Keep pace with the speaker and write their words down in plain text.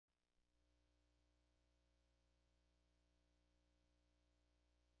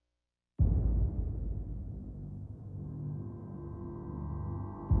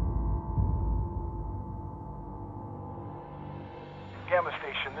Gamma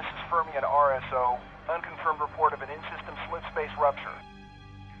Station. This is Fermion RSO. Unconfirmed report of an in-system slit space rupture.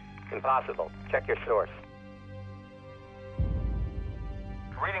 Impossible. Check your source.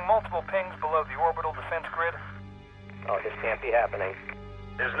 Reading multiple pings below the orbital defense grid. Oh, this can't be happening.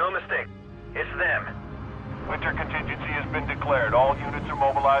 There's no mistake. It's them. Winter contingency has been declared. All units are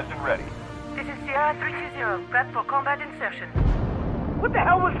mobilized and ready. This is Sierra 320. Prep for combat insertion. What the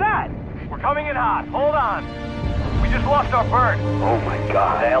hell was that? We're coming in hot. Hold on. We just lost our bird. Oh my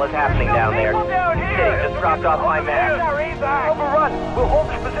God. What the hell is happening down there? People down here. Shit, just dropped off my map. Overrun. We'll hold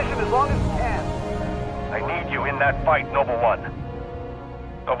this position as long as we can. I need you in that fight, Noble One.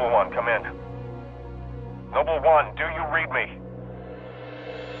 Noble One, come in. Noble One, do you read me?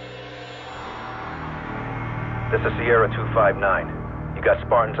 This is Sierra 259. You got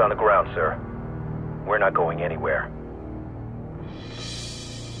Spartans on the ground, sir. We're not going anywhere.